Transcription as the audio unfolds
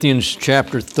Corinthians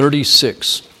chapter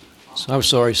 36. I'm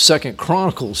sorry, 2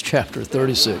 Chronicles chapter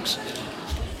 36.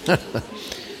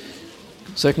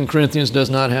 2 Corinthians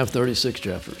does not have 36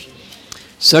 chapters.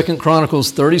 2 Chronicles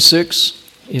 36,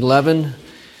 11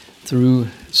 through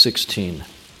 16.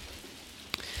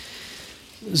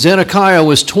 Zedekiah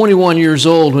was 21 years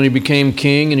old when he became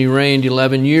king, and he reigned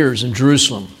 11 years in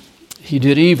Jerusalem. He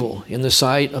did evil in the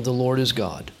sight of the Lord his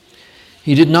God.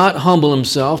 He did not humble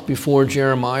himself before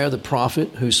Jeremiah the prophet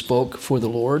who spoke for the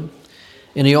Lord.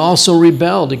 And he also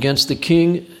rebelled against the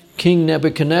King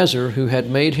Nebuchadnezzar, who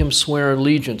had made him swear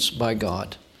allegiance by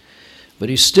God. But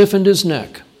he stiffened his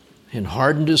neck and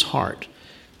hardened his heart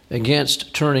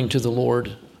against turning to the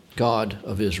Lord God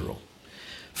of Israel.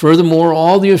 Furthermore,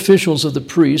 all the officials of the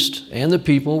priest and the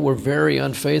people were very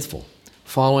unfaithful,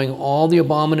 following all the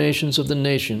abominations of the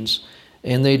nations,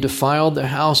 and they defiled the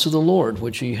house of the Lord,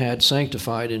 which he had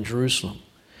sanctified in Jerusalem.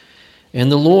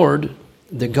 And the Lord,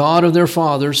 the God of their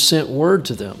fathers, sent word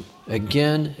to them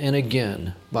again and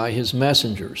again by his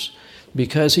messengers,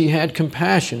 because he had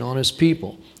compassion on his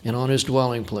people and on his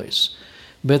dwelling place.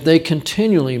 But they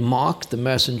continually mocked the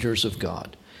messengers of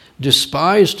God,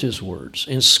 despised his words,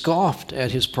 and scoffed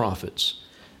at his prophets,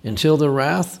 until the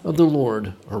wrath of the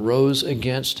Lord arose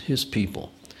against his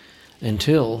people,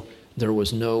 until there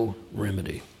was no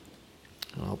remedy.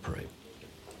 I'll pray.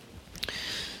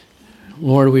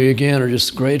 Lord, we again are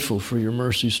just grateful for your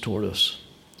mercies toward us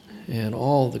and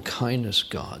all the kindness,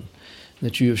 God,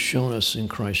 that you have shown us in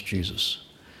Christ Jesus.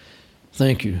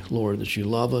 Thank you, Lord, that you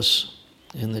love us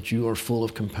and that you are full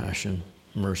of compassion,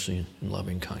 mercy, and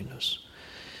loving kindness.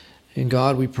 And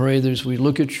God, we pray that as we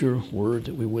look at your word,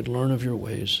 that we would learn of your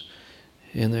ways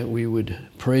and that we would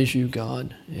praise you,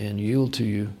 God, and yield to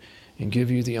you and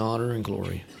give you the honor and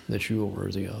glory that you are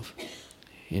worthy of.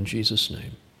 In Jesus'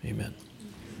 name, amen.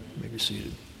 You may be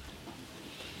seated.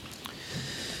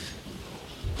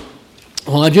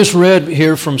 Well, I just read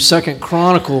here from 2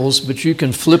 Chronicles, but you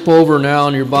can flip over now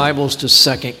in your Bibles to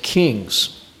 2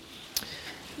 Kings.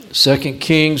 2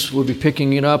 Kings, we'll be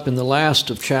picking it up in the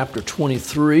last of chapter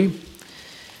 23.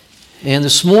 And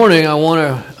this morning I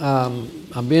want to,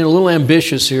 I'm being a little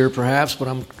ambitious here perhaps, but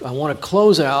I want to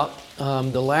close out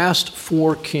the last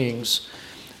 4 kings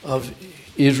of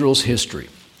Israel's history.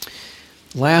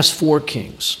 Last 4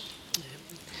 kings.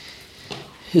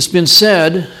 It's been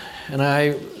said, and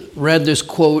I read this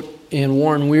quote in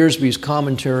Warren Wiersbe's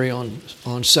commentary on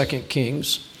 2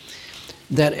 Kings,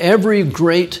 that every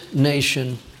great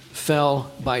nation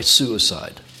fell by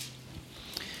suicide.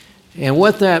 And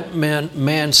what that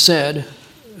man said,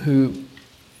 who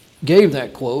gave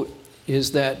that quote,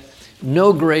 is that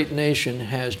no great nation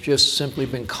has just simply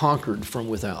been conquered from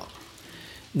without.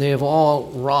 They have all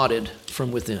rotted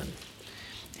from within.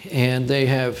 And they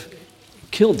have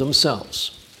killed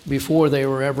themselves before they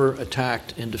were ever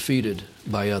attacked and defeated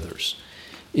by others.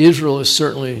 Israel is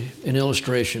certainly an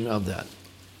illustration of that.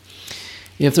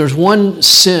 If there's one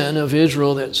sin of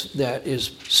Israel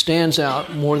that stands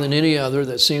out more than any other,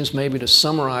 that seems maybe to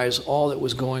summarize all that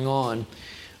was going on,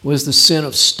 was the sin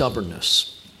of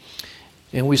stubbornness.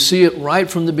 And we see it right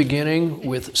from the beginning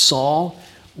with Saul,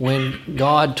 when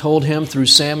God told him through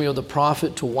Samuel the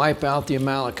prophet to wipe out the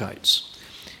Amalekites.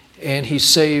 And he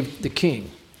saved the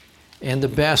king and the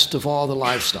best of all the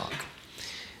livestock.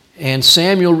 And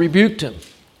Samuel rebuked him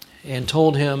and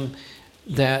told him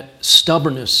that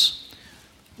stubbornness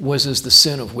was as the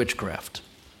sin of witchcraft.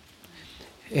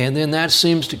 And then that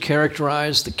seems to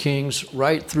characterize the kings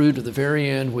right through to the very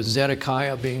end, with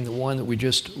Zedekiah being the one that we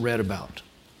just read about.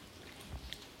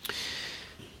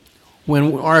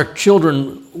 When our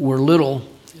children were little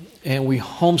and we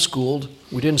homeschooled,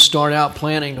 we didn't start out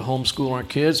planning to homeschool our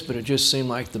kids, but it just seemed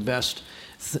like the best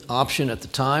option at the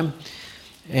time.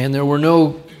 And there were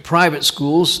no private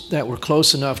schools that were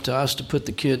close enough to us to put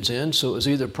the kids in, so it was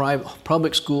either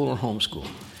public school or homeschool.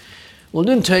 Well, it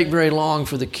didn't take very long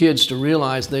for the kids to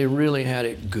realize they really had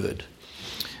it good.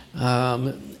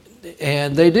 And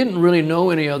they didn't really know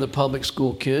any other public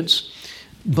school kids,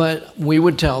 but we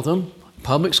would tell them,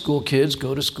 public school kids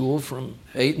go to school from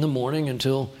 8 in the morning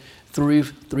until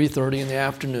 3:30 in the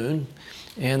afternoon,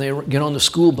 and they get on the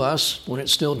school bus when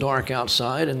it's still dark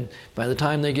outside, and by the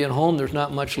time they get home, there's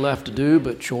not much left to do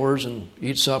but chores and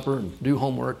eat supper and do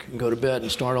homework and go to bed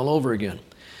and start all over again.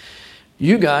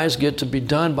 You guys get to be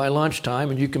done by lunchtime,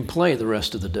 and you can play the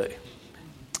rest of the day.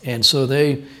 And so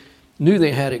they knew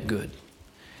they had it good.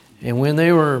 And when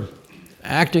they were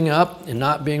acting up and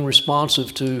not being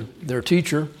responsive to their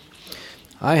teacher,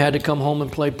 I had to come home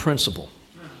and play principal.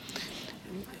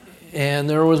 And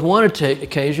there was one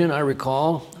occasion, I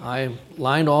recall, I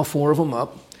lined all 4 of them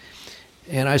up,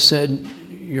 and I said,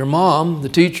 your mom, the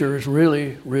teacher, is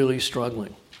really, really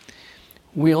struggling.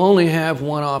 We only have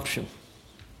one option: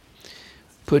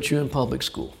 put you in public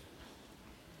school.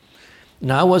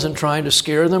 Now, I wasn't trying to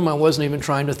scare them. I wasn't even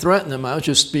trying to threaten them. I was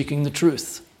just speaking the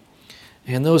truth.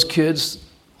 And those kids,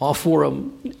 all four of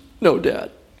them, no, Dad.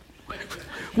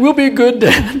 We'll be good,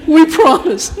 Dad. We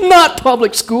promise. Not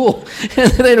public school.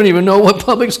 And they don't even know what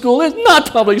public school is. Not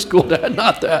public school, Dad.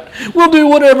 Not that. We'll do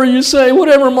whatever you say,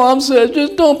 whatever Mom says.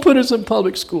 Just don't put us in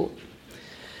public school.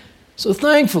 So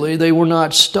thankfully, they were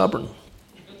not stubborn.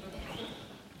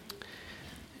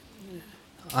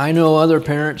 I know other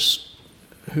parents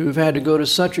who've had to go to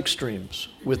such extremes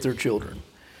with their children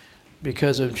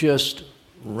because of just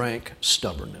rank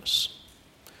stubbornness.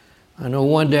 I know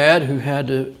one dad who had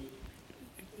to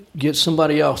get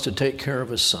somebody else to take care of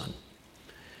his son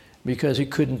because he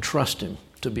couldn't trust him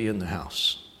to be in the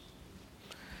house.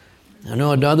 I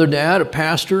know another dad, a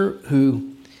pastor,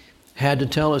 who had to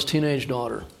tell his teenage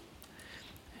daughter,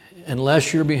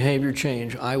 unless your behavior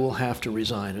change, I will have to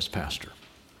resign as pastor.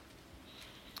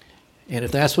 And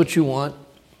if that's what you want,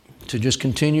 to just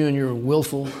continue in your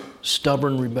willful,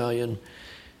 stubborn rebellion,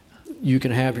 you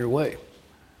can have your way.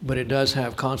 But it does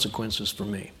have consequences for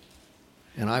me.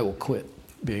 And I will quit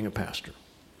being a pastor.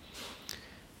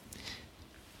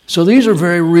 So these are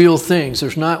very real things.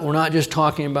 We're not just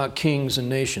talking about kings and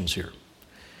nations here.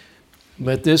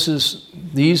 But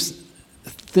these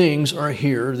things are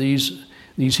here. These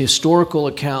historical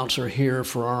accounts are here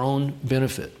for our own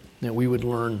benefit, that we would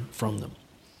learn from them.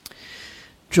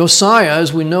 Josiah,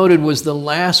 as we noted, was the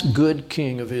last good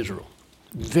king of Israel.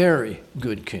 Very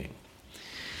good king.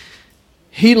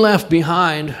 He left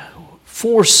behind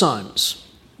 4 sons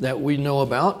that we know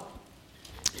about.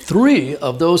 3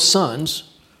 of those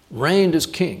sons reigned as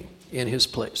king in his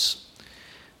place.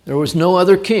 There was no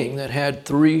other king that had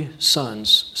 3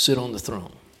 sons sit on the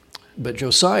throne. But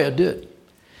Josiah did.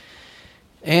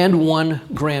 And 1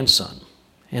 grandson.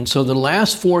 And so the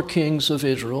last 4 kings of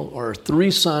Israel are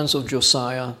 3 sons of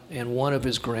Josiah and 1 of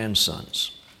his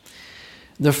grandsons.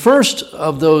 The first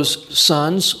of those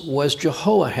sons was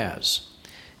Jehoahaz.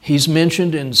 He's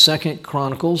mentioned in 2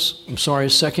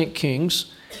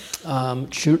 Kings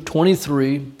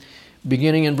 23,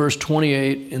 beginning in verse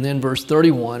 28, and then verse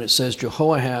 31, it says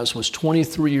Jehoahaz was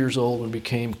 23 years old when he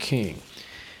became king.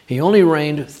 He only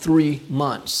reigned 3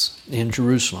 months in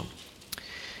Jerusalem.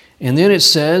 And then it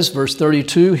says, verse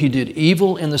 32, he did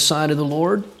evil in the sight of the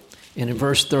Lord. And in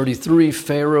verse 33,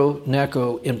 Pharaoh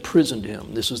Necho imprisoned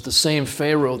him. This is the same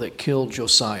Pharaoh that killed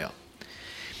Josiah.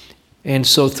 And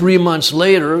so 3 months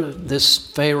later, this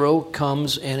Pharaoh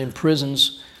comes and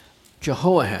imprisons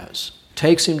Jehoahaz,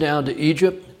 takes him down to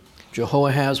Egypt.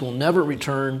 Jehoahaz will never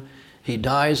return. He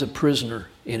dies a prisoner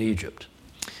in Egypt.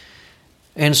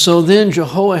 And so then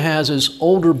Jehoahaz's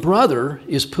older brother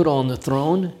is put on the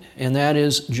throne, and that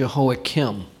is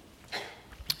Jehoiakim.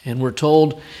 And we're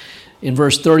told in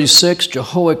verse 36,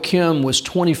 Jehoiakim was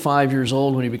 25 years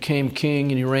old when he became king,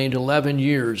 and he reigned 11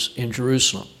 years in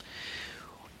Jerusalem.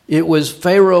 It was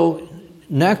Pharaoh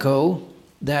Necho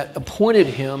that appointed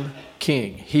him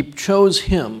king. He chose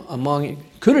him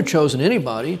could have chosen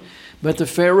anybody, but the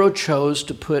Pharaoh chose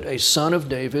to put a son of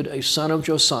David, a son of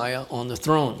Josiah, on the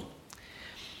throne.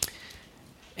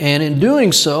 And in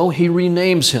doing so, he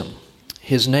renames him.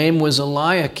 His name was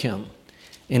Eliakim,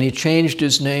 and he changed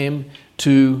his name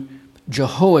to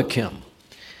Jehoiakim.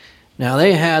 Now,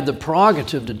 they had the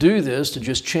prerogative to do this, to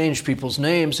just change people's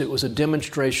names. It was a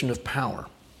demonstration of power.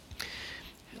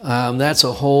 That's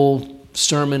a whole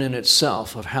sermon in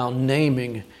itself of how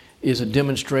naming is a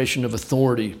demonstration of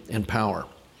authority and power.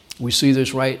 We see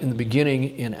this right in the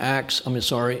beginning in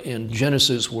in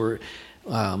Genesis, where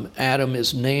Adam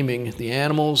is naming the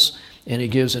animals, and he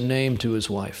gives a name to his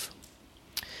wife.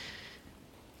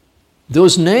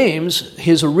 Those names,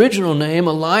 his original name,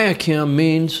 Eliakim,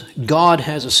 means God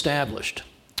has established.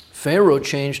 Pharaoh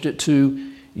changed it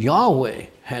to Yahweh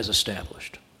has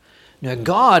established. Now,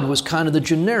 God was kind of the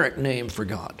generic name for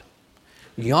God.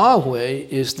 Yahweh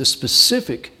is the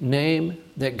specific name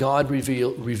that God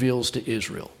reveals to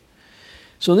Israel.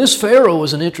 So this Pharaoh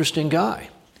was an interesting guy.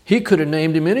 He could have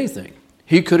named him anything.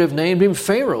 He could have named him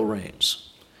Pharaoh reigns.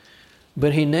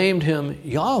 But he named him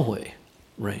Yahweh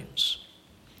reigns.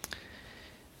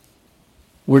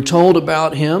 We're told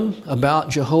about him, about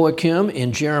Jehoiakim,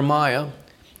 in Jeremiah.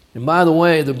 And by the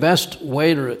way, the best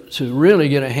way to really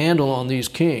get a handle on these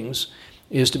kings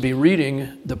is to be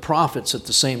reading the prophets at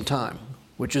the same time,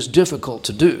 which is difficult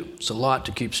to do. It's a lot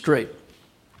to keep straight.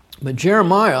 But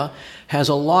Jeremiah has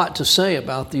a lot to say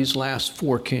about these last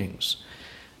 4 kings.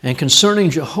 And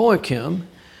concerning Jehoiakim,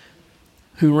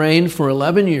 who reigned for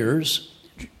 11 years,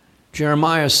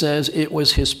 Jeremiah says it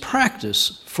was his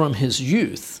practice from his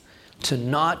youth to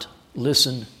not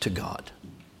listen to God.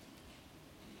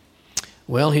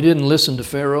 Well, he didn't listen to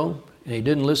Pharaoh, and he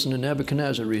didn't listen to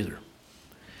Nebuchadnezzar either.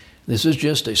 This is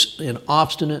just an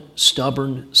obstinate,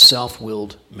 stubborn,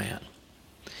 self-willed man.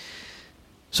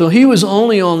 So he was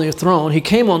only on the throne. He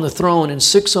came on the throne in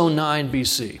 609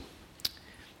 BC.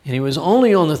 And he was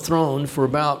only on the throne for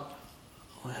about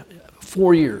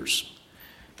 4 years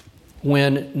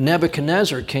when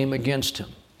Nebuchadnezzar came against him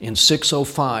in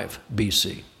 605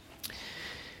 BC.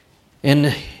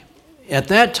 And at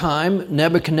that time,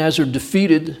 Nebuchadnezzar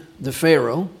defeated the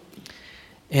Pharaoh,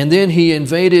 and then he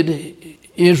invaded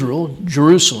Israel,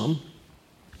 Jerusalem,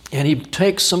 and he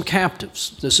takes some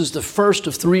captives. This is the first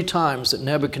of 3 times that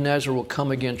Nebuchadnezzar will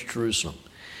come against Jerusalem.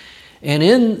 And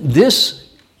in this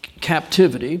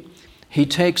captivity, he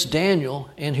takes Daniel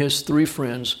and his 3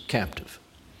 friends captive.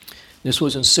 This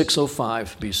was in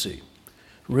 605 BC.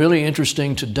 Really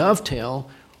interesting to dovetail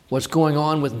what's going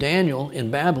on with Daniel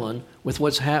in Babylon with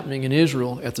what's happening in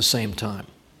Israel at the same time.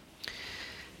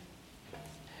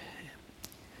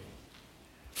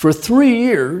 For 3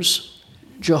 years,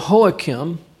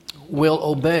 Jehoiakim will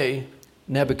obey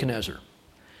Nebuchadnezzar.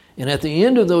 And at the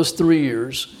end of those 3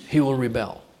 years, he will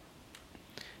rebel.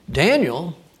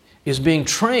 Daniel is being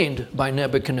trained by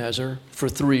Nebuchadnezzar for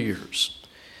 3 years.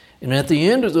 And at the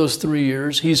end of those 3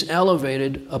 years, he's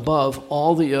elevated above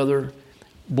all the other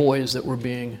boys that were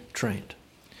being trained.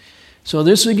 So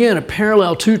this is, again, a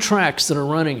parallel 2 tracks that are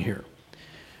running here.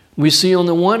 We see on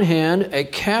the one hand a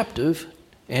captive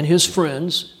and his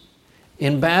friends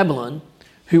in Babylon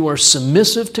who are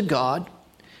submissive to God,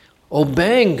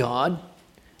 obeying God,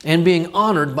 and being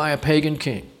honored by a pagan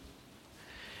king.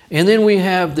 And then we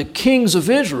have the kings of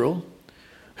Israel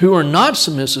who are not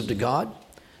submissive to God,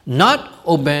 not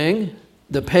obeying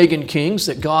the pagan kings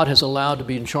that God has allowed to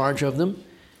be in charge of them,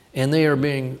 and they are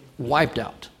being wiped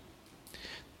out,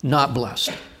 not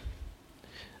blessed.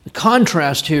 The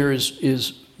contrast here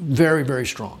is very, very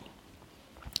strong.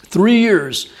 3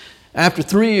 years, after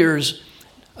 3 years,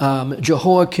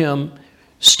 Jehoiakim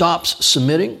stops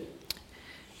submitting,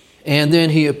 and then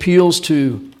he appeals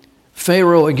to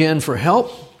Pharaoh again for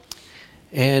help,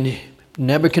 and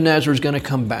Nebuchadnezzar is going to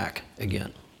come back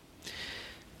again.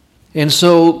 And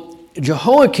so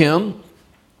Jehoiakim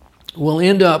will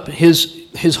end up,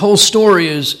 his whole story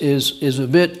is a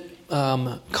bit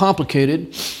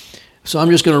complicated. So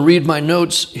I'm just going to read my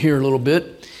notes here a little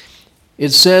bit. It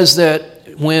says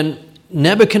that when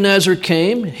Nebuchadnezzar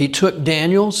came, he took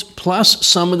Daniel's plus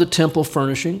some of the temple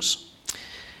furnishings.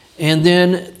 And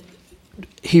then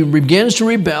he begins to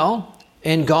rebel,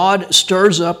 and God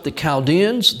stirs up the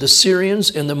Chaldeans, the Syrians,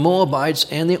 and the Moabites,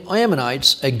 and the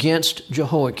Ammonites against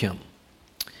Jehoiakim.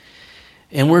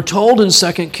 And we're told in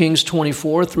 2 Kings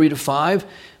 24, 3-5,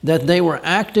 that they were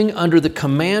acting under the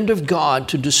command of God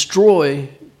to destroy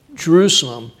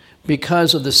Jerusalem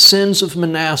because of the sins of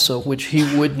Manasseh, which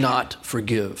he would not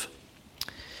forgive.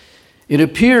 It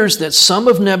appears that some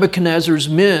of Nebuchadnezzar's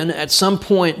men at some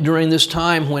point during this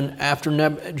time when after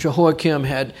Jehoiakim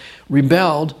had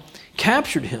rebelled,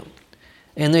 captured him.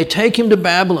 And they take him to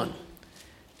Babylon.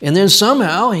 And then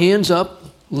somehow he ends up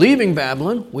leaving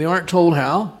Babylon. We aren't told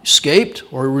how, escaped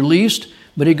or released,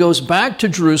 but he goes back to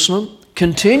Jerusalem,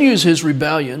 continues his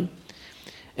rebellion,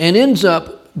 and ends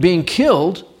up being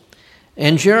killed.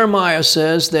 And Jeremiah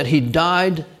says that he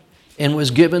died and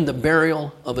was given the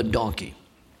burial of a donkey,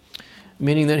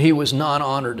 meaning that he was not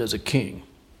honored as a king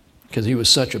because he was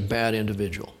such a bad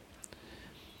individual.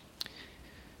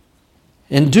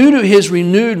 And due to his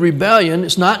renewed rebellion,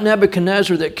 it's not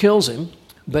Nebuchadnezzar that kills him,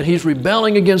 but he's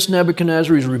rebelling against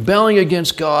Nebuchadnezzar, he's rebelling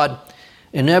against God,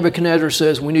 and Nebuchadnezzar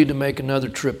says, we need to make another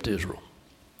trip to Israel.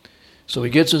 So he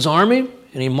gets his army,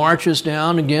 and he marches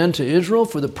down again to Israel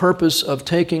for the purpose of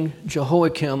taking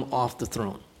Jehoiakim off the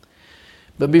throne.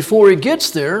 But before he gets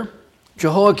there,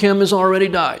 Jehoiakim has already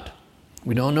died.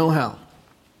 We don't know how.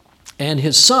 And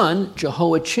his son,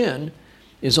 Jehoiachin,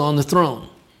 is on the throne.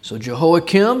 So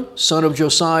Jehoiakim, son of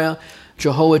Josiah,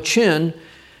 Jehoiachin,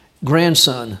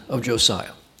 grandson of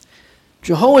Josiah.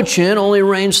 Jehoiachin only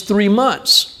reigns 3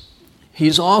 months.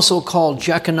 He's also called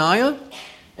Jeconiah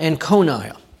and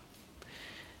Coniah.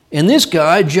 And this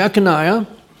guy, Jehoiachin,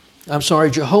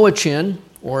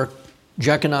 or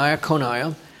Jeconiah,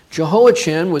 Coniah,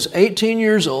 Jehoiachin was 18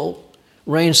 years old,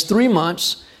 reigns 3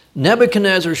 months.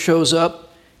 Nebuchadnezzar shows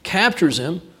up, captures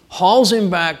him, hauls him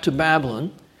back to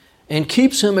Babylon, and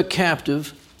keeps him a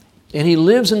captive, and he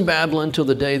lives in Babylon till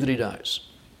the day that he dies.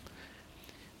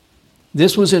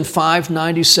 This was in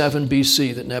 597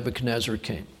 BC that Nebuchadnezzar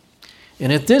came.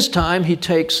 And at this time, he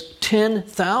takes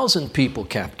 10,000 people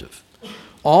captive.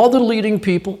 All the leading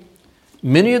people,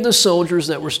 many of the soldiers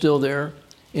that were still there,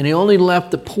 and he only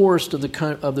left the poorest of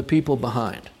the people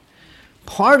behind.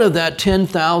 Part of that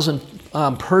 10,000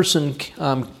 person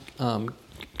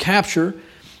capture,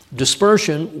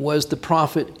 dispersion, was the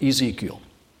prophet Ezekiel.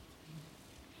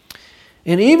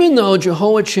 And even though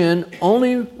Jehoiachin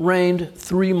only reigned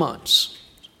 3 months,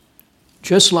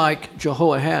 just like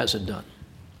Jehoahaz had done,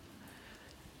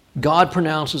 God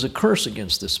pronounces a curse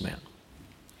against this man.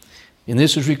 And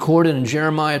this is recorded in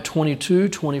Jeremiah 22,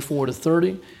 24 to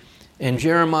 30. And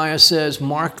Jeremiah says,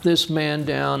 "Mark this man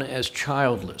down as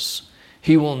childless.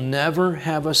 He will never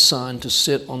have a son to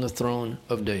sit on the throne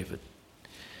of David."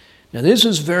 Now this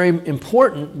is very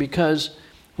important because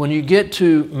when you get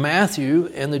to Matthew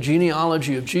and the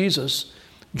genealogy of Jesus,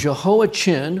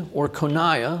 Jehoiachin or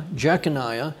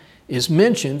Jeconiah, is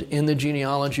mentioned in the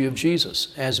genealogy of Jesus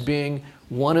as being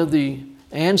one of the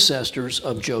ancestors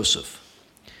of Joseph,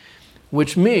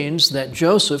 which means that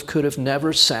Joseph could have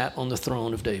never sat on the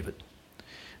throne of David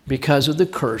because of the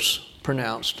curse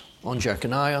pronounced on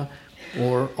Jeconiah,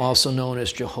 or also known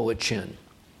as Jehoiachin.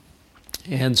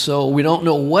 And so we don't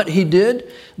know what he did,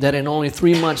 that in only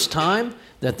 3 months' time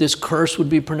that this curse would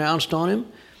be pronounced on him,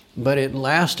 but it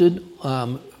lasted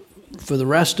for the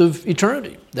rest of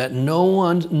eternity, that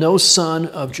no son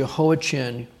of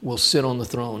Jehoiachin will sit on the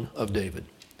throne of David.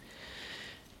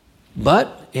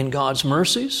 But in God's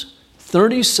mercies,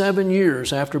 37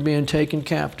 years after being taken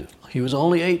captive, he was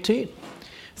only 18.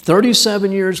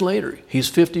 37 years later, he's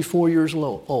 54 years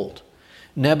old.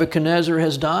 Nebuchadnezzar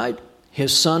has died.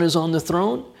 His son is on the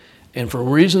throne. And for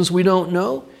reasons we don't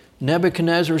know,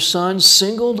 Nebuchadnezzar's son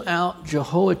singled out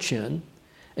Jehoiachin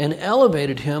and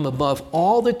elevated him above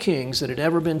all the kings that had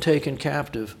ever been taken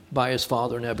captive by his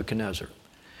father Nebuchadnezzar.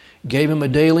 Gave him a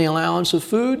daily allowance of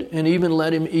food and even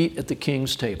let him eat at the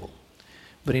king's table.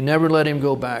 But he never let him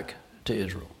go back to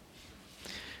Israel.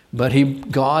 But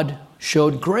God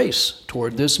showed grace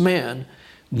toward this man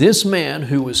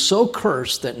who was so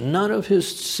cursed that none of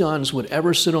his sons would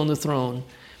ever sit on the throne,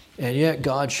 and yet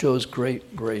God shows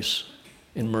great grace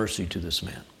and mercy to this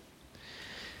man.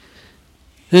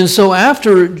 And so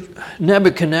after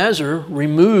Nebuchadnezzar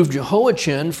removed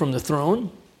Jehoiachin from the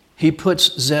throne, he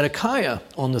puts Zedekiah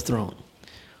on the throne.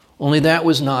 Only that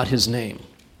was not his name.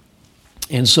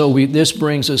 And so this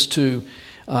brings us to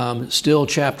still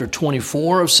chapter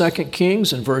 24 of 2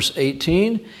 Kings and verse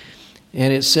 18.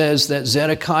 And it says that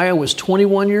Zedekiah was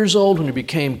 21 years old when he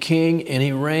became king, and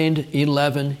he reigned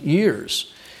 11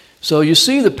 years. So you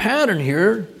see the pattern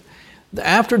here.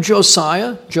 After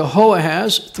Josiah,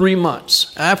 Jehoahaz, 3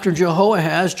 months. After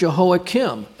Jehoahaz,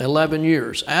 Jehoiakim, 11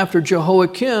 years. After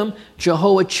Jehoiakim,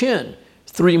 Jehoiachin,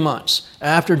 3 months.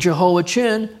 After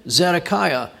Jehoiachin,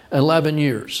 Zedekiah, 11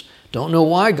 years. Don't know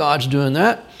why God's doing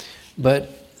that,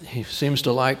 but he seems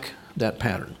to like that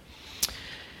pattern.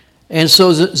 And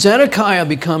so Zedekiah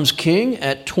becomes king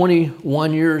at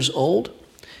 21 years old.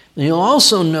 And you'll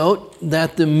also note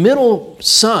that the middle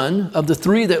son of the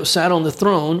 3 that sat on the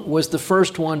throne was the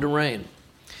first one to reign.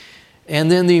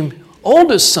 And then the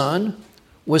oldest son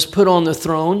was put on the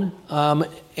throne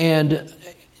and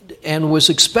was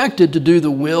expected to do the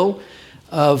will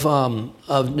of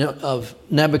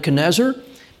Nebuchadnezzar.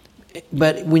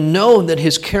 But we know that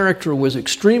his character was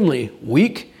extremely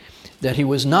weak, that he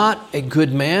was not a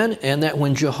good man, and that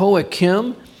when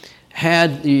Jehoiakim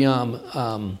had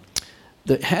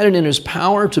had it in his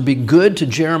power to be good to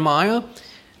Jeremiah,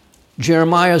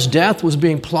 Jeremiah's death was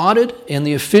being plotted, and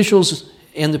the officials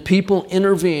and the people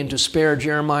intervened to spare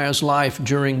Jeremiah's life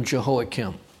during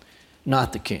Jehoiakim,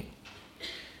 not the king.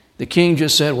 The king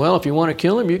just said, well, if you want to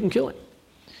kill him, you can kill him.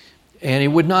 And he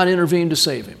would not intervene to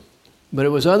save him. But it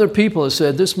was other people that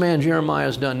said, this man Jeremiah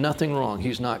has done nothing wrong.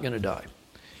 He's not going to die.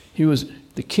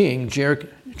 The king,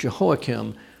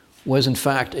 Jehoiakim, was in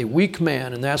fact a weak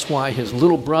man, and that's why his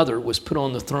little brother was put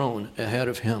on the throne ahead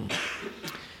of him.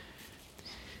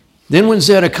 Then when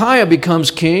Zedekiah becomes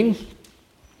king,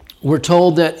 we're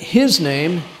told that his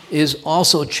name is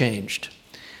also changed.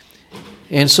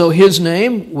 And so his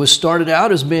name was started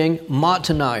out as being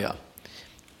Mattaniah,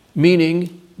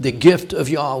 meaning the gift of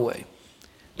Yahweh.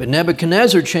 But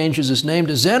Nebuchadnezzar changes his name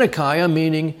to Zedekiah,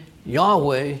 meaning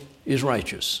Yahweh is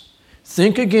righteous.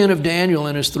 Think again of Daniel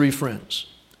and his 3 friends.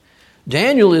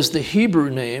 Daniel is the Hebrew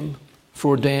name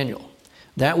for Daniel.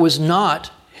 That was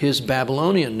not his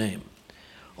Babylonian name.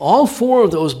 All 4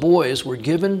 of those boys were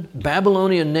given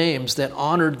Babylonian names that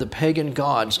honored the pagan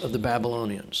gods of the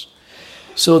Babylonians.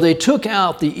 So they took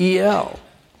out the EL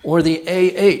or the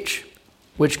AH,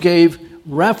 which gave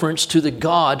reference to the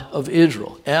God of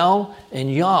Israel. El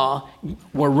and Yah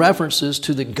were references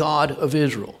to the God of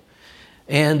Israel.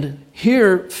 And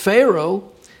here,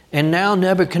 Pharaoh and now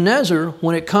Nebuchadnezzar,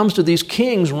 when it comes to these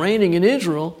kings reigning in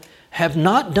Israel, have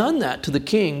not done that to the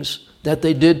kings that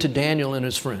they did to Daniel and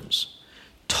his friends.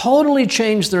 Totally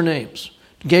changed their names.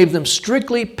 Gave them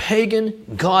strictly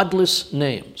pagan, godless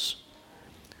names.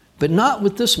 But not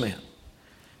with this man.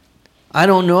 I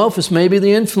don't know if it's maybe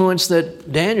the influence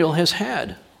that Daniel has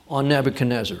had on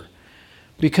Nebuchadnezzar.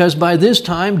 Because by this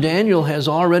time, Daniel has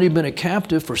already been a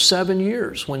captive for 7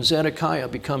 years when Zedekiah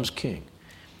becomes king.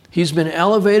 He's been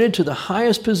elevated to the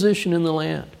highest position in the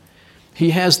land.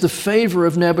 He has the favor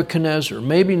of Nebuchadnezzar.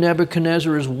 Maybe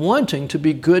Nebuchadnezzar is wanting to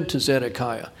be good to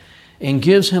Zedekiah and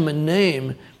gives him a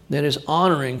name that is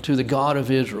honoring to the God of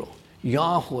Israel.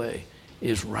 Yahweh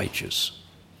is righteous.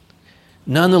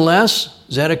 Nonetheless,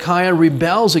 Zedekiah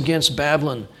rebels against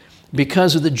Babylon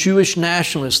because of the Jewish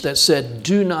nationalists that said,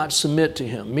 do not submit to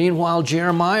him. Meanwhile,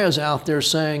 Jeremiah is out there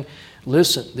saying,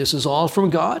 listen, this is all from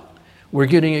God. We're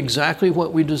getting exactly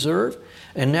what we deserve.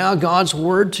 And now God's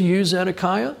word to you,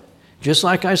 Zedekiah, just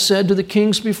like I said to the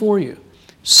kings before you,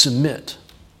 submit.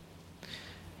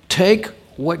 Take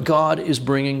what God is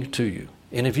bringing to you.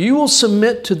 And if you will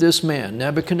submit to this man,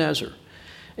 Nebuchadnezzar,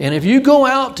 and if you go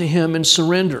out to him and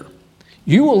surrender,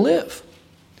 you will live.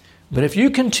 But if you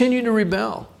continue to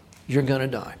rebel, you're going to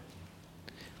die.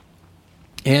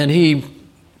 And he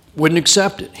wouldn't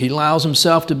accept it. He allows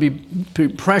himself to be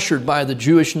pressured by the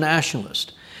Jewish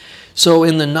nationalist. So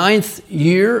in the 9th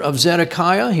year of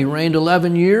Zedekiah, he reigned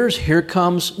 11 years. Here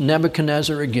comes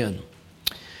Nebuchadnezzar again.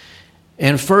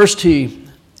 And first he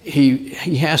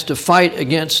has to fight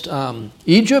against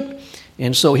Egypt.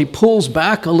 And so he pulls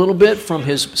back a little bit from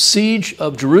his siege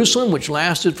of Jerusalem, which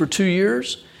lasted for 2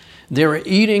 years. They were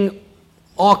eating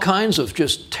all kinds of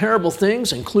just terrible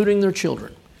things, including their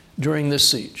children, during this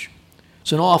siege.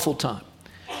 It's an awful time.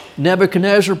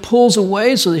 Nebuchadnezzar pulls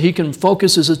away so that he can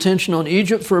focus his attention on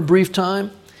Egypt for a brief time.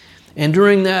 And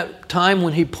during that time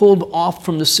when he pulled off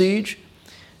from the siege,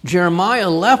 Jeremiah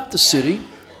left the city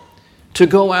to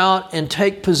go out and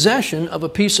take possession of a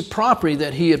piece of property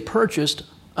that he had purchased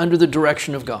under the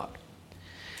direction of God.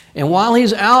 And while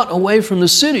he's out away from the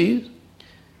city,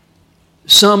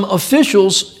 some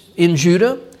officials in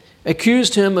Judah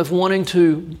accused him of wanting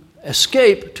to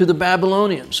escape to the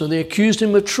Babylonians. So they accused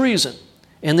him of treason,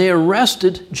 and they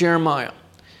arrested Jeremiah.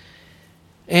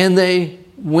 And they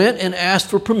went and asked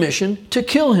for permission to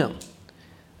kill him.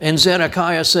 And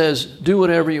Zedekiah says, do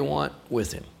whatever you want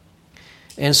with him.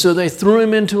 And so they threw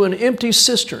him into an empty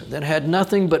cistern that had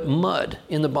nothing but mud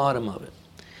in the bottom of it.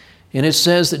 And it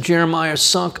says that Jeremiah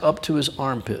sunk up to his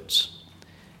armpits.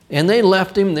 And they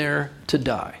left him there to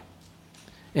die.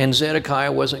 And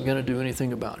Zedekiah wasn't going to do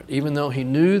anything about it, even though he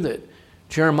knew that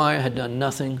Jeremiah had done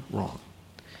nothing wrong.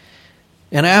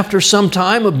 And after some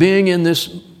time of being in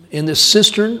this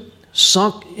cistern,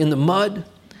 sunk in the mud,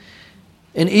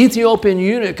 an Ethiopian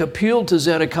eunuch appealed to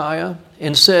Zedekiah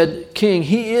and said, King,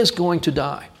 he is going to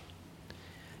die.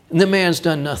 And the man's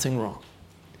done nothing wrong.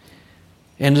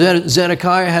 And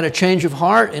Zedekiah had a change of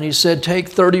heart, and he said, take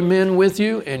 30 men with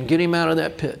you and get him out of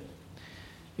that pit.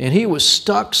 And he was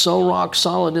stuck so rock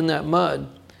solid in that mud,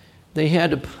 they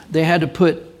had to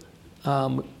put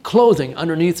clothing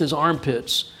underneath his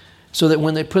armpits so that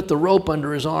when they put the rope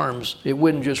under his arms, it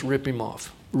wouldn't just rip him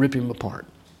apart.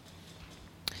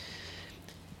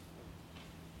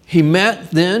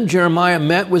 Jeremiah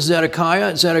met with Zedekiah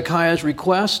at Zedekiah's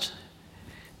request.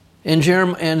 And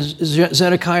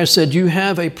Zedekiah said, you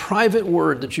have a private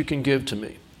word that you can give to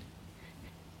me.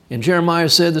 And Jeremiah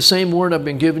said, the same word I've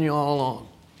been giving you all along.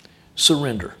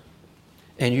 Surrender,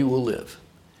 and you will live.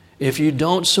 If you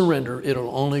don't surrender,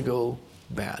 it'll only go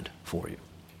bad for you.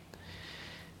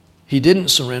 He didn't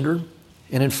surrender.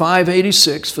 And in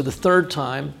 586, for the third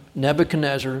time,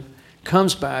 Nebuchadnezzar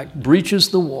comes back, breaches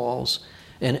the walls,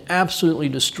 and absolutely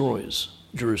destroys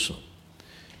Jerusalem.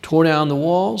 Tore down the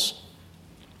walls,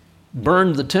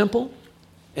 burned the temple,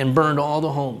 and burned all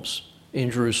the homes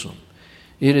in Jerusalem.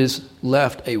 It is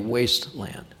left a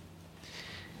wasteland.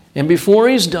 And before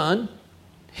he's done,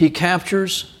 he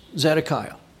captures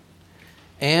Zedekiah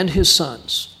and his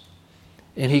sons.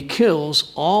 And he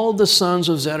kills all the sons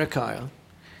of Zedekiah,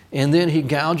 and then he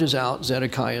gouges out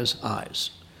Zedekiah's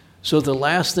eyes. So the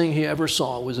last thing he ever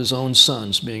saw was his own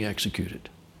sons being executed.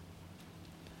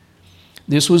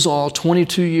 This was all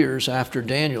 22 years after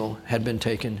Daniel had been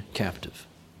taken captive.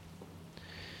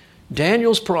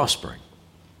 Daniel's prospering,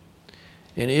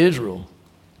 and Israel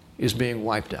is being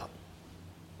wiped out.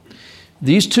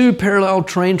 These two parallel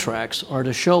train tracks are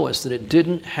to show us that it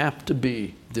didn't have to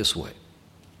be this way.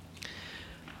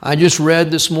 I just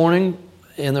read this morning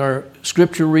in our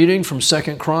scripture reading from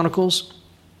 2 Chronicles,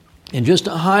 and just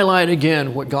to highlight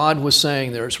again what God was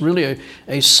saying there, it's really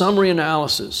a summary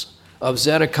analysis of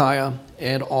Zedekiah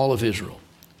and all of Israel.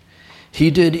 He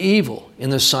did evil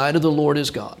in the sight of the Lord his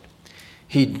God.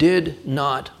 He did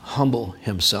not humble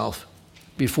himself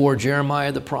before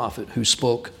Jeremiah the prophet who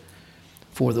spoke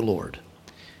for the Lord.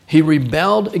 He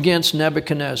rebelled against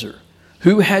Nebuchadnezzar,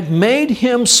 who had made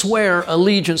him swear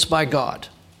allegiance by God.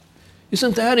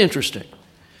 Isn't that interesting?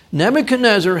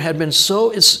 Nebuchadnezzar had been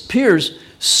it appears,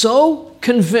 so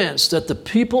convinced that the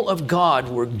people of God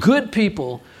were good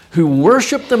people who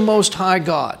worshiped the Most High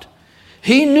God.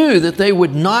 He knew that they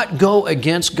would not go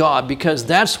against God because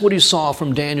that's what he saw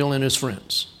from Daniel and his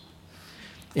friends.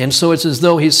 And so it's as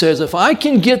though he says, if I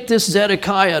can get this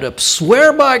Zedekiah to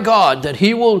swear by God that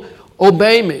he will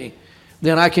obey me,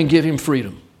 then I can give him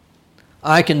freedom.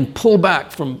 I can pull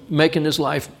back from making his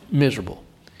life miserable.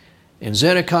 And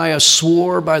Zedekiah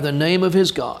swore by the name of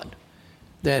his God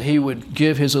that he would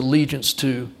give his allegiance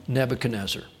to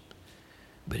Nebuchadnezzar.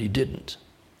 But he didn't.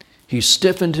 He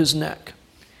stiffened his neck.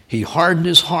 He hardened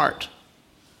his heart.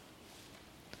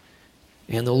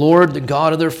 And the Lord, the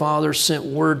God of their fathers, sent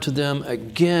word to them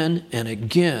again and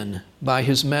again by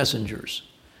his messengers,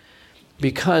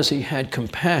 because he had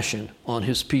compassion on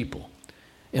his people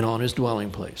and on his dwelling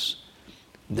place.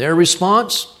 Their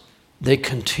response? They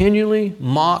continually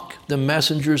mock the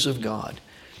messengers of God.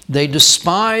 They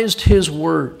despised his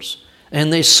words,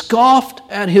 and they scoffed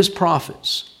at his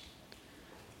prophets,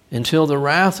 until the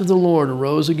wrath of the Lord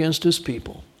arose against his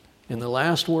people. In the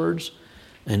last words,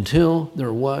 until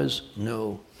there was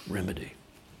no remedy.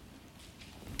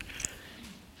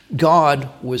 God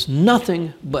was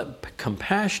nothing but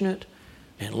compassionate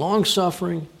and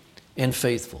long-suffering and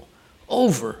faithful,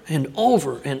 over and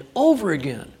over and over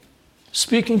again,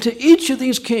 speaking to each of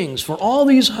these kings for all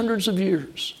these hundreds of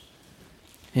years,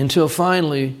 until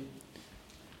finally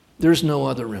there's no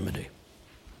other remedy.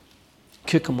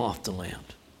 Kick them off the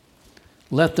land.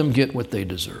 Let them get what they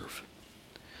deserve.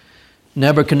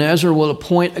 Nebuchadnezzar will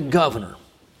appoint a governor.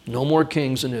 No more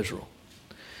kings in Israel.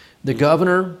 The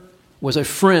governor was a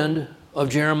friend of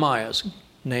Jeremiah's,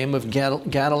 name of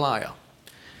Gedaliah.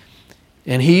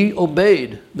 And he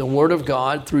obeyed the word of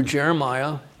God through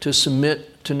Jeremiah to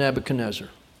submit to Nebuchadnezzar.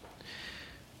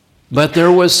 But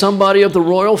there was somebody of the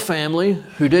royal family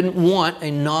who didn't want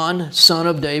a non-son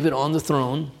of David on the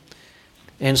throne.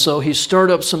 And so he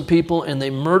stirred up some people and they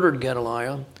murdered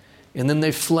Gedaliah, and then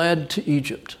they fled to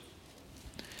Egypt.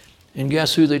 And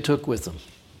guess who they took with them?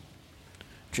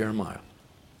 Jeremiah.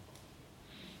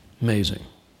 Amazing.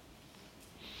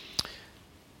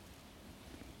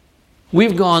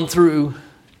 We've gone through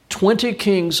 20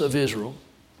 kings of Israel,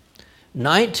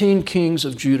 19 kings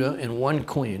of Judah, and 1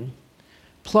 queen,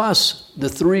 plus the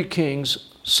 3 kings,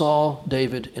 Saul,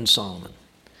 David, and Solomon.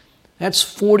 That's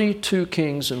 42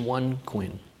 kings and 1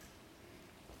 queen.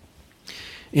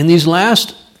 In these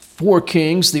last 4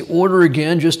 kings, the order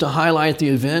again, just to highlight the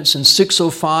events, in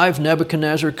 605,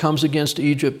 Nebuchadnezzar comes against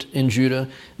Egypt and Judah.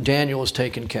 Daniel is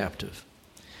taken captive.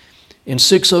 In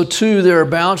 602,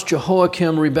 thereabouts,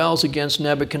 Jehoiakim rebels against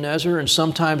Nebuchadnezzar, and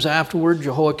sometimes afterward,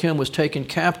 Jehoiakim was taken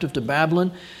captive to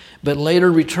Babylon, but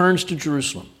later returns to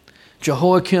Jerusalem.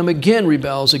 Jehoiakim again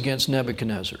rebels against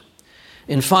Nebuchadnezzar.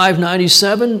 In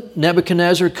 597,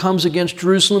 Nebuchadnezzar comes against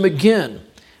Jerusalem again.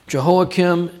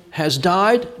 Jehoiakim has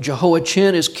died.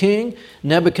 Jehoiachin is king.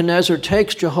 Nebuchadnezzar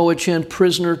takes Jehoiachin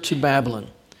prisoner to Babylon.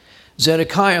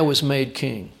 Zedekiah was made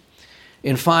king.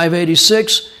 In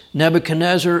 586,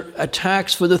 Nebuchadnezzar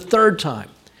attacks for the 3rd time.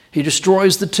 He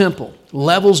destroys the temple,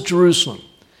 levels Jerusalem,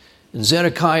 and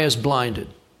Zedekiah is blinded.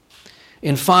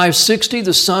 In 560,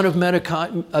 the son of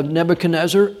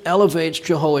Nebuchadnezzar elevates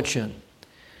Jehoiachin.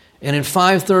 And in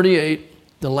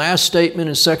 538, the last statement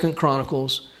in 2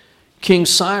 Chronicles, King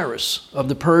Cyrus of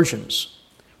the Persians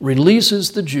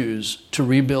releases the Jews to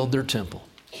rebuild their temple.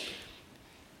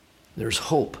 There's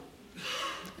hope.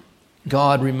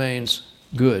 God remains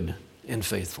good and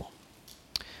faithful.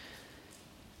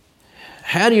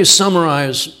 How do you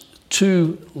summarize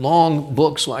 2 long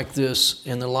books like this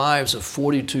in the lives of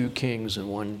 42 kings and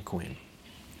 1 queen?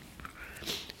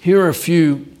 Here are a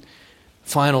few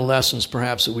final lessons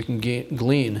perhaps that we can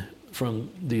glean from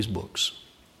these books.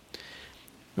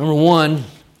 Number 1,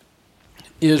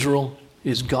 Israel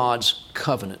is God's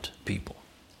covenant people.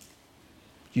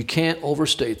 You can't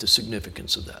overstate the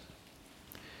significance of that.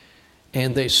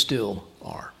 And they still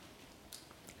are.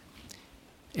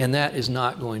 And that is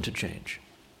not going to change.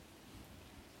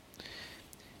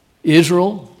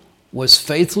 Israel was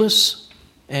faithless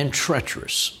and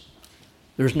treacherous.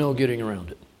 There's no getting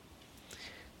around it.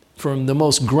 from the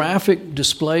most graphic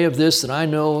display of this that I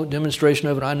know, demonstration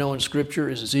of it I know in Scripture,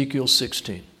 is Ezekiel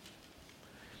 16.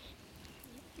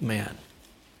 Man.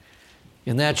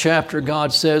 In that chapter,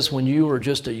 God says when you were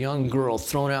just a young girl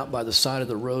thrown out by the side of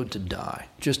the road to die,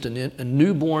 just a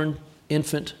newborn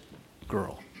infant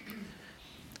girl,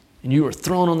 and you were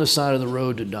thrown on the side of the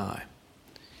road to die.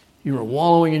 You were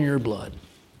wallowing in your blood.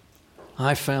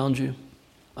 I found you,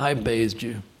 I bathed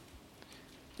you,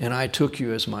 and I took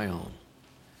you as my own.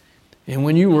 And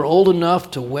when you were old enough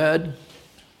to wed,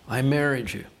 I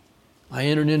married you. I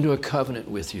entered into a covenant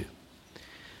with you.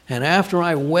 And after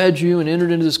I wed you and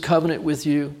entered into this covenant with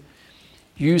you,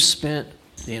 you spent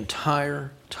the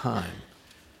entire time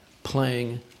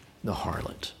playing the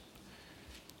harlot.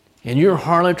 And your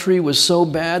harlotry was so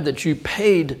bad that you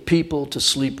paid people to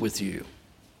sleep with you.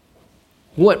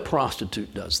 What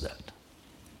prostitute does that?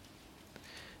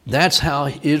 That's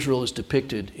how Israel is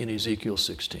depicted in Ezekiel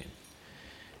 16.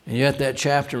 And yet that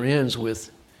chapter ends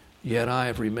with, "Yet I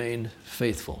have remained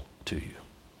faithful to you."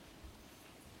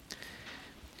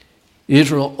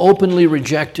 Israel openly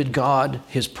rejected God,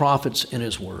 his prophets, and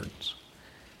his words.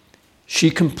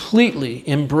 She completely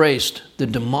embraced the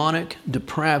demonic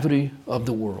depravity of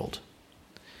the world.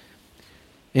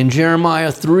 In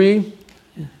Jeremiah 3,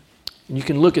 and you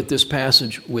can look at this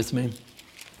passage with me,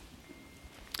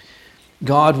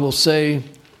 God will say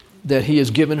that he has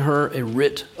given her a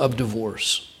writ of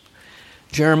divorce.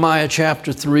 Jeremiah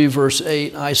chapter 3, verse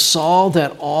 8, I saw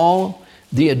that for all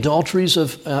the adulteries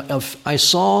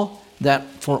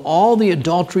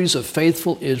of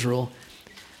faithful Israel,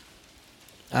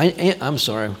 read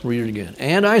it again.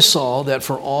 And I saw that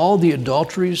for all the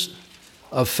adulteries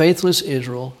of faithless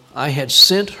Israel, I had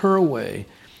sent her away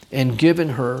and given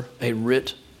her a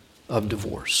writ of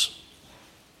divorce.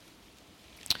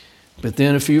 But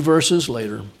then a few verses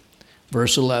later,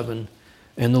 verse 11,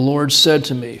 and the Lord said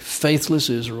to me, faithless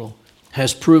Israel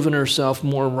has proven herself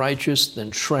more righteous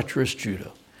than treacherous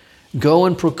Judah. Go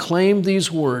and proclaim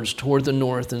these words toward the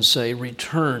north and say,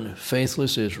 return,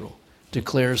 faithless Israel,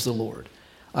 declares the Lord.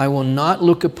 I will not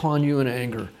look upon you in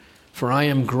anger, for I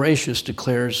am gracious,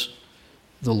 declares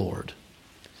the Lord.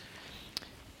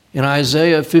 In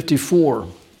Isaiah 54,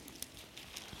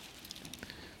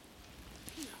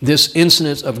 this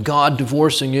incident of God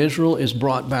divorcing Israel is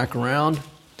brought back around.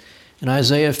 In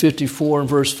Isaiah 54 and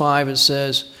verse 5 it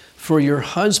says, for your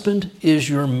husband is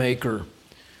your maker,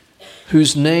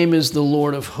 whose name is the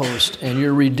Lord of hosts, and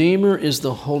your Redeemer is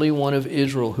the Holy One of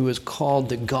Israel, who is called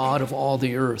the God of all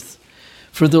the earth.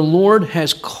 For the Lord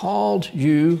has called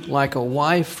you like a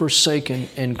wife forsaken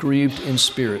and grieved in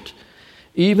spirit,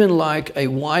 even like a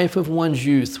wife of one's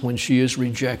youth when she is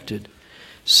rejected,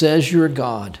 says your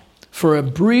God. For a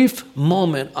brief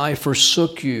moment I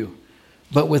forsook you,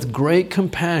 but with great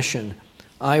compassion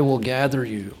I will gather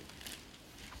you.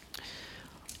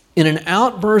 In an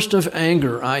outburst of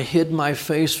anger I hid my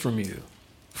face from you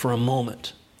for a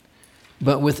moment,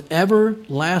 but with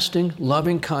everlasting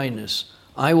loving kindness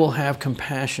I will have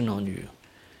compassion on you.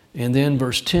 And then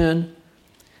verse 10,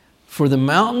 for the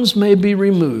mountains may be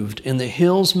removed and the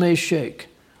hills may shake,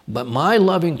 but my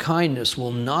loving kindness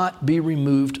will not be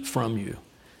removed from you,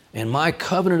 and my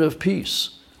covenant of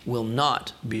peace will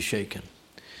not be shaken.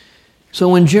 So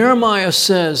when Jeremiah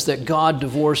says that God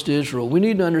divorced Israel, we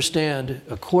need to understand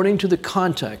according to the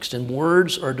context, and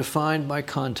words are defined by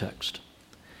context.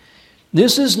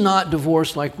 This is not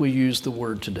divorce like we use the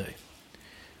word today,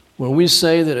 where we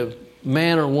say that a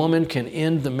man or woman can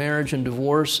end the marriage and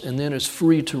divorce and then is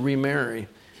free to remarry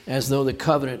as though the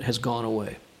covenant has gone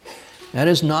away. That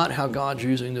is not how God's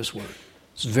using this word.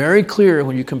 It's very clear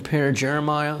when you compare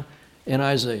Jeremiah and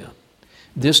Isaiah.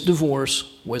 This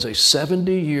divorce was a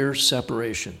 70-year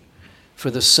separation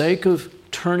for the sake of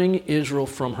turning Israel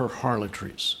from her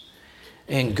harlotries.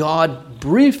 And God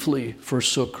briefly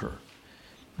forsook her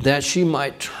that she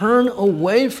might turn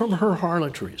away from her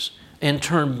harlotries and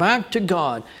turn back to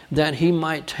God, that he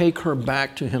might take her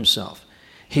back to himself.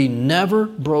 He never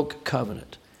broke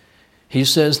covenant. He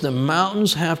says the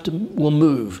mountains will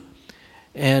move,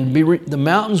 and the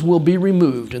mountains will be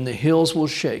removed, and the hills will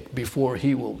shake before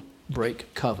he will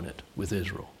break covenant with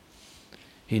Israel.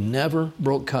 He never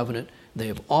broke covenant. They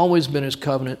have always been his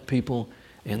covenant people,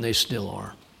 and they still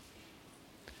are.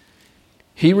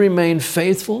 He remained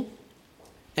faithful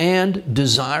and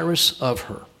desirous of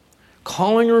her,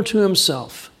 calling her to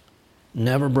himself,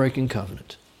 never breaking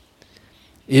covenant.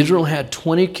 Israel had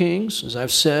 20 kings, as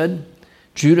I've said.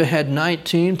 Judah had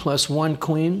 19 plus one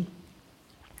queen.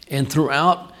 And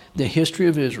throughout the history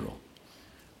of Israel,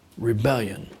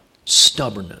 rebellion,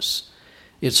 stubbornness.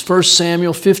 It's 1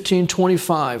 Samuel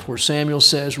 15:25 where Samuel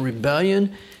says,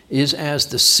 rebellion is as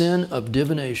the sin of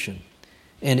divination,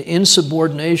 and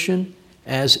insubordination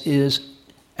as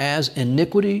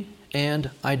iniquity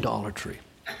and idolatry.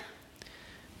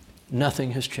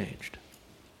 Nothing has changed.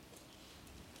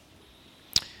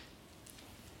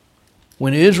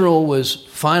 When Israel was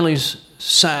finally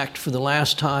sacked for the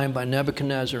last time by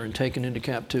Nebuchadnezzar and taken into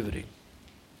captivity,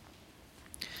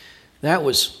 that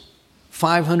was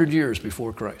 500 years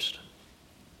before Christ.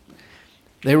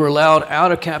 They were allowed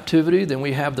out of captivity. Then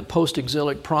we have the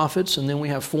post-exilic prophets, and then we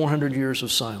have 400 years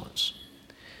of silence.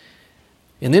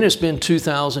 And then it's been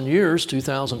 2,000 years,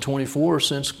 2024,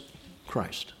 since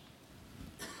Christ.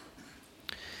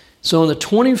 So in the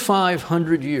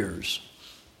 2,500 years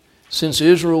since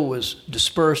Israel was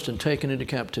dispersed and taken into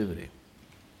captivity,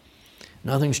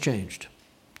 nothing's changed.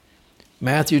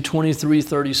 Matthew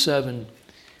 23:37,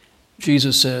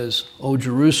 Jesus says, "O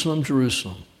Jerusalem,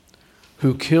 Jerusalem,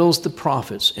 who kills the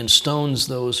prophets and stones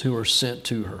those who are sent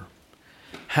to her.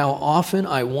 How often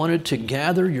I wanted to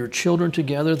gather your children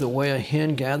together the way a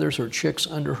hen gathers her chicks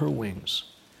under her wings,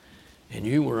 and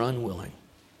you were unwilling."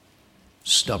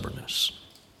 Stubbornness.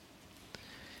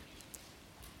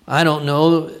 I don't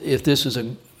know if this is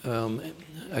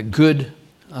a good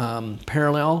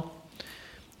parallel,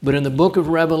 but in the book of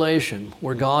Revelation,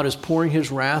 where God is pouring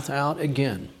his wrath out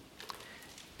again,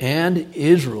 and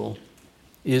Israel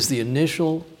is the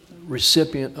initial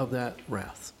recipient of that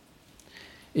wrath,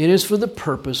 it is for the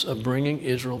purpose of bringing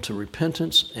Israel to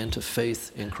repentance and to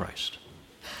faith in Christ.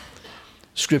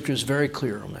 Scripture is very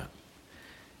clear on that.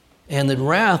 And the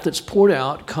wrath that's poured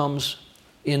out comes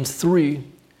in 3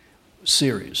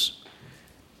 series.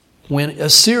 When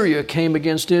Assyria came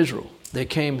against Israel, they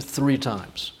came 3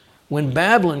 times. When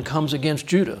Babylon comes against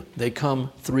Judah, they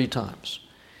come 3 times.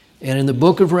 And in the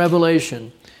book of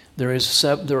Revelation, there is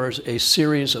a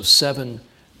series of 7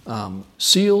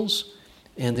 seals,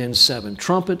 and then 7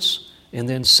 trumpets, and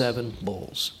then 7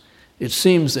 bowls. It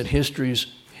seems that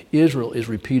Israel is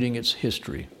repeating its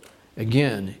history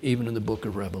again, even in the book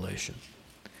of Revelation.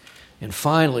 And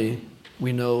finally,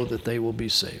 we know that they will be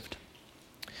saved.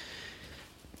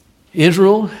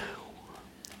 Israel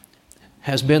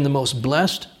has been the most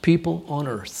blessed people on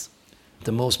earth,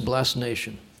 the most blessed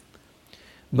nation.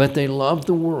 But they loved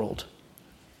the world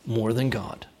more than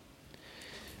God.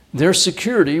 Their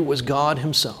security was God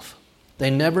himself. They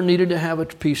never needed to have a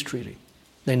peace treaty.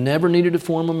 They never needed to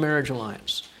form a marriage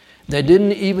alliance. They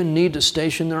didn't even need to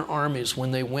station their armies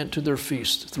when they went to their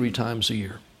feast 3 times a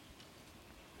year.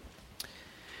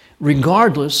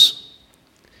 Regardless,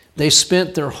 they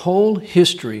spent their whole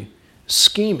history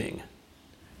scheming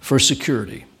for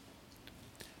security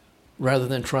rather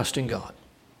than trusting God.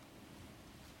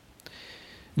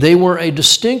 They were a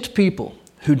distinct people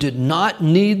who did not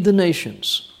need the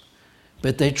nations,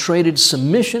 but they traded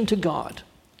submission to God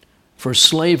for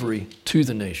slavery to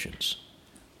the nations,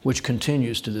 which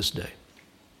continues to this day.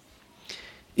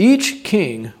 Each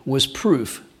king was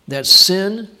proof that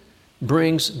sin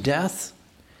brings death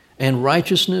and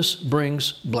righteousness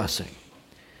brings blessing.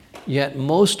 Yet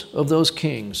most of those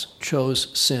kings chose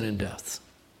sin and death.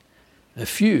 A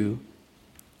few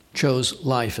chose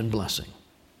life and blessing.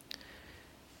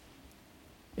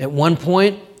 At one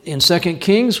point in 2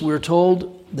 Kings, we're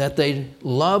told that they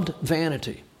loved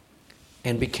vanity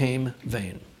and became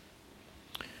vain.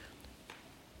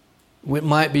 It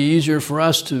might be easier for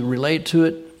us to relate to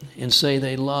it and say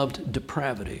they loved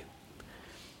depravity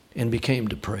and became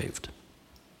depraved.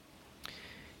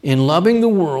 In loving the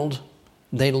world,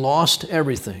 they lost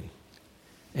everything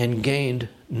and gained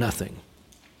nothing.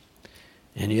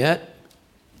 And yet,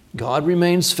 God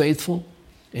remains faithful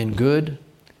and good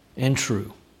and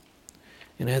true.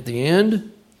 And at the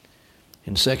end,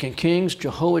 in 2 Kings,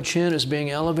 Jehoiachin is being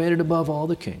elevated above all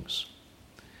the kings.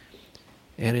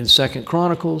 And in 2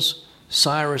 Chronicles,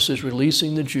 Cyrus is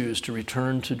releasing the Jews to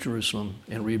return to Jerusalem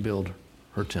and rebuild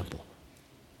her temple.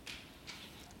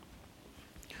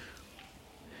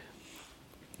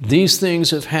 These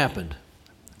things have happened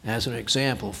as an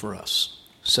example for us.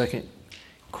 2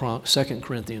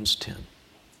 Corinthians 10.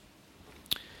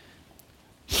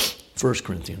 1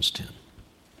 Corinthians 10.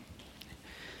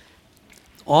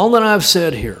 All that I've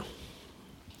said here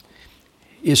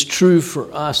is true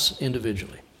for us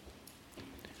individually.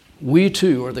 We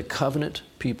too are the covenant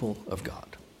people of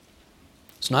God.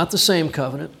 It's not the same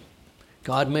covenant.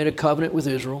 God made a covenant with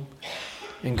Israel,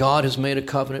 and God has made a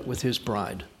covenant with his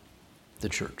bride, the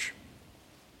church.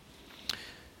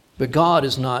 But God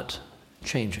is not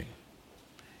changing.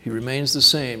 He remains the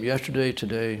same yesterday,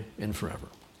 today, and forever.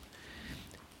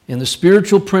 And the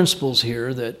spiritual principles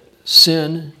here that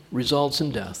sin results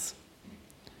in death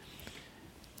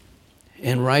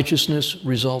and righteousness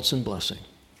results in blessing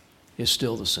is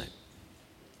still the same.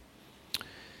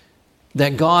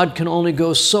 That God can only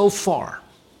go so far,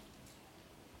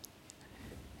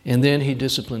 and then he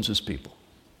disciplines his people.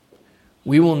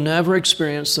 We will never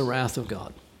experience the wrath of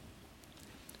God.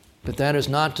 But that is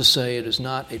not to say it is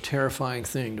not a terrifying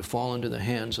thing to fall into the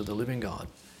hands of the living God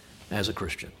as a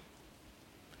Christian.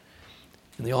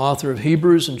 And the author of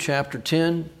Hebrews in chapter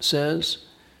 10 says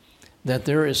that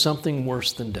there is something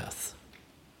worse than death.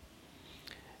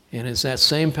 And it's that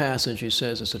same passage he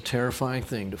says it's a terrifying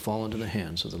thing to fall into the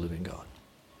hands of the living God.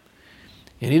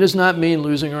 And he does not mean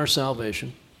losing our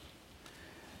salvation,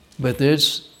 but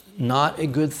it's not a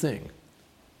good thing.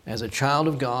 As a child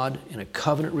of God in a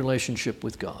covenant relationship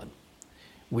with God,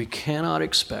 we cannot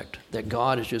expect that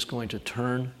God is just going to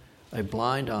turn a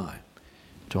blind eye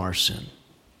to our sin.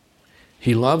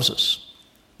 He loves us.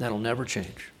 That'll never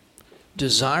change.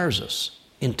 Desires us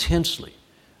intensely,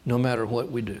 no matter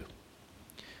what we do.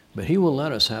 But he will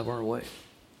let us have our way.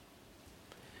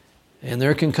 And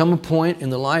there can come a point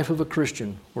in the life of a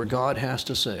Christian where God has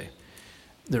to say,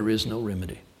 there is no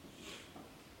remedy.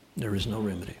 There is no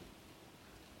remedy.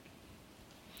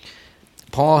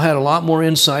 Paul had a lot more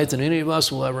insight than any of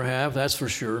us will ever have, that's for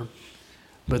sure.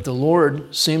 But the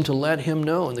Lord seemed to let him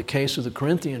know in the case of the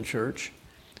Corinthian church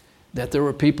that there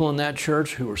were people in that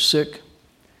church who were sick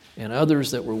and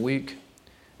others that were weak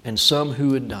and some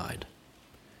who had died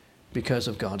because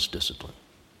of God's discipline.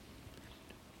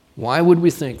 Why would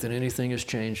we think that anything has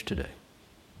changed today?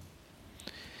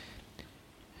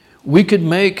 We could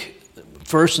make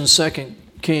 1st and 2nd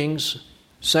Kings,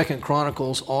 2nd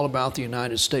Chronicles all about the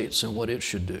United States and what it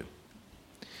should do.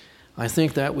 I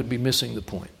think that would be missing the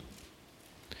point.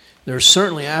 There's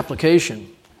certainly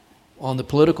application on the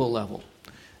political level,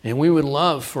 and we would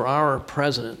love for our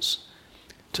presidents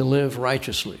to live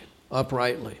righteously,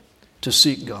 uprightly, to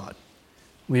seek God.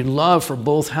 We'd love for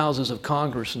both houses of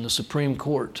Congress and the Supreme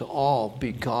Court to all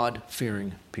be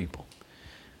God-fearing people.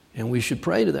 And we should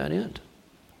pray to that end,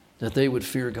 that they would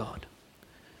fear God.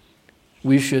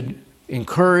 We should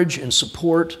encourage and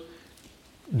support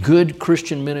good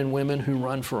Christian men and women who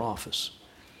run for office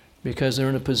because they're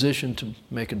in a position to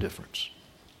make a difference.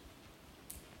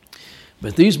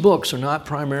 But these books are not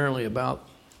primarily about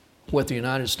what the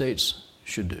United States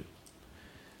should do.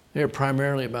 They're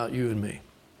primarily about you and me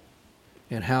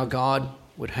and how God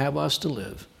would have us to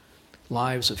live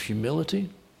lives of humility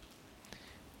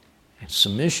and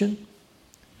submission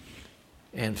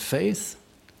and faith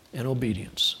and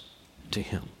obedience to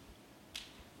him.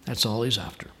 That's all he's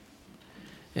after.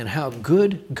 And how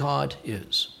good God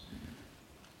is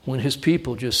when his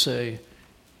people just say,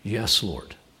 yes,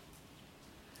 Lord,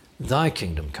 thy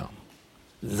kingdom come,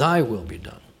 thy will be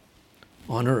done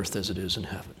on earth as it is in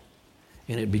heaven.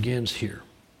 And it begins here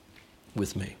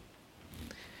with me.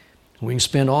 We can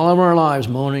spend all of our lives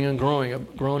moaning and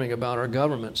groaning about our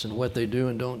governments and what they do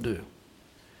and don't do.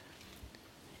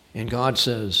 And God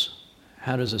says,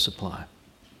 how does this apply?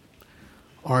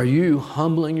 Are you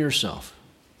humbling yourself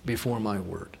before my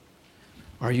word?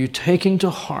 Are you taking to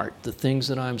heart the things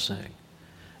that I'm saying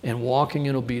and walking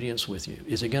in obedience with you?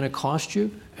 Is it going to cost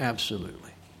you? Absolutely.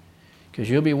 Because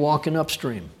you'll be walking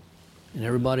upstream and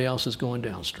everybody else is going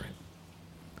downstream.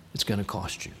 It's going to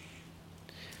cost you.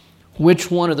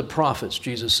 Which one of the prophets,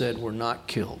 Jesus said, were not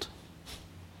killed?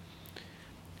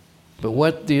 But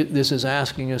what this is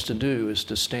asking us to do is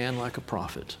to stand like a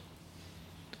prophet.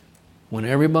 When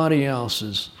everybody else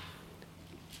is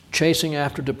chasing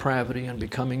after depravity and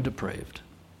becoming depraved,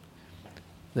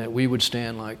 that we would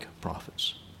stand like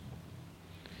prophets.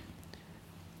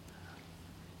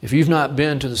 If you've not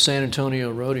been to the San Antonio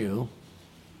Rodeo,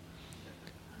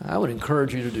 I would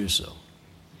encourage you to do so.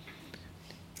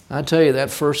 I tell you, that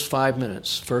first 5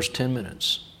 minutes, first 10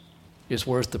 minutes, is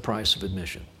worth the price of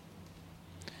admission.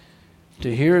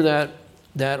 To hear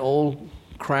that old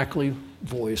crackly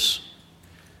voice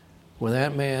where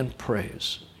that man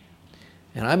prays.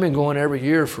 And I've been going every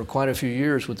year for quite a few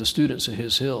years with the students at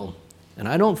His Hill. And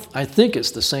I think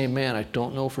it's the same man. I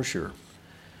don't know for sure.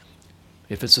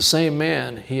 If it's the same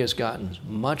man, he has gotten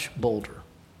much bolder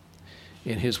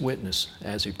in his witness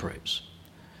as he prays.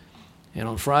 And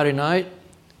on Friday night,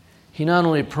 he not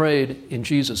only prayed in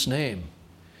Jesus' name,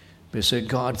 but he said,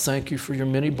 God, thank you for your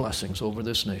many blessings over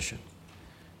this nation.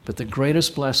 But the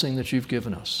greatest blessing that you've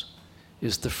given us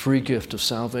is the free gift of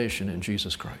salvation in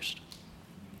Jesus Christ.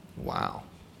 Wow.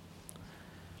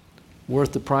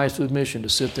 Worth the price of admission to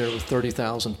sit there with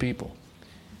 30,000 people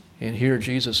and hear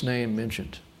Jesus' name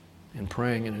mentioned and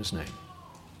praying in His name.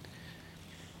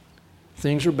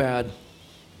 Things are bad.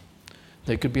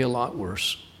 They could be a lot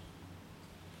worse.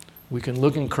 We can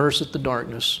look and curse at the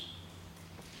darkness.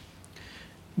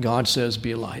 God says,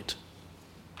 be a light.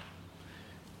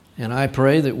 And I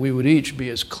pray that we would each be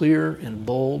as clear and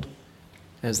bold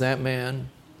as that man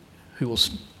who will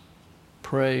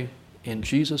pray in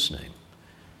Jesus' name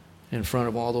in front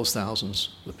of all those thousands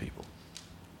of people.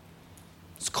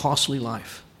 It's costly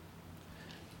life,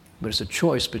 but it's a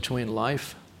choice between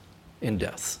life and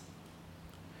death.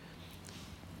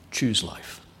 Choose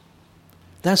life.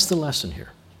 That's the lesson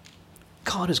here.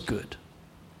 God is good.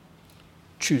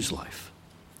 Choose life.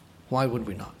 Why would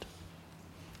we not?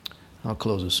 I'll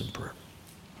close this in prayer.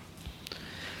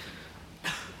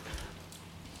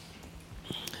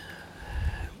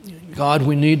 God,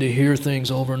 we need to hear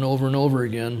things over and over and over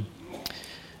again.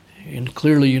 And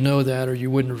clearly you know that, or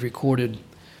you wouldn't have recorded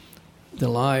the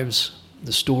lives,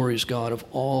 the stories, God, of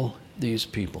all these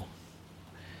people.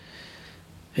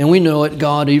 And we know it,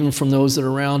 God, even from those that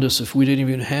are around us. If we didn't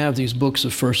even have these books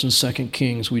of 1st and 2nd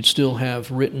Kings, we'd still have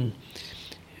written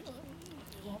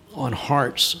on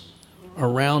hearts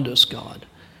around us, God,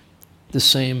 the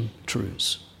same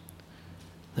truths.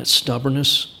 That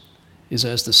stubbornness is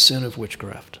as the sin of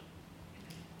witchcraft.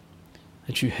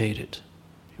 That you hate it.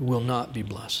 You will not be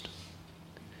blessed.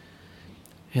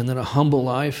 And that a humble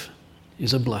life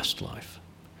is a blessed life,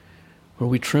 where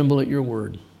we tremble at your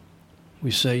word.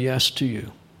 We say yes to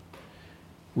you.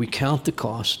 We count the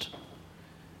cost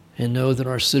and know that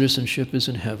our citizenship is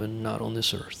in heaven, not on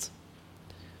this earth.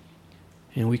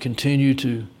 And we continue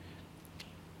to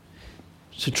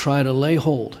try to lay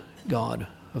hold, God,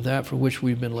 of that for which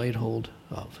we've been laid hold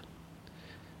of,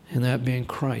 and that being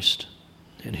Christ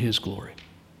and his glory.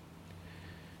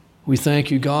 We thank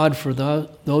you, God, for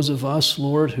those of us,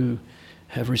 Lord, who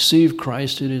have received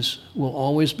Christ. It will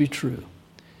always be true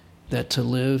that to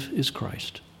live is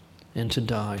Christ and to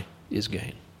die is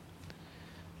gain.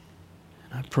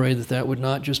 And I pray that that would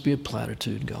not just be a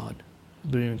platitude, God,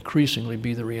 but increasingly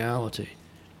be the reality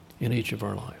in each of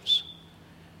our lives.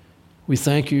 We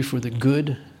thank you for the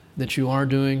good that you are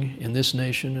doing in this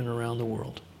nation and around the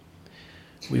world.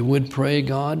 We would pray,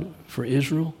 God, for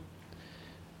Israel,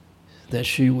 that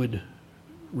she would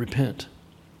repent,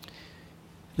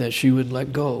 that she would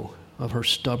let go of her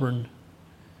stubborn,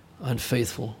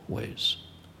 unfaithful ways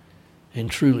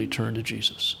and truly turn to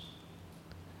Jesus.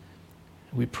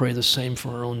 We pray the same for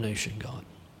our own nation, God,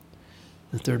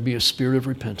 that there'd be a spirit of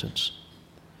repentance,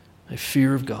 a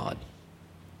fear of God,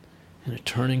 and a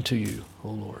turning to you, O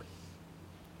Lord.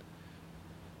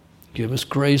 Give us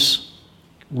grace,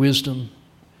 wisdom,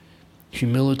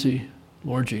 humility,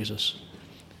 Lord Jesus,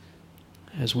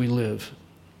 as we live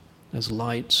as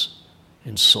lights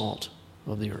and salt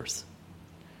of the earth.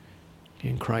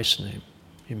 In Christ's name,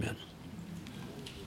 amen.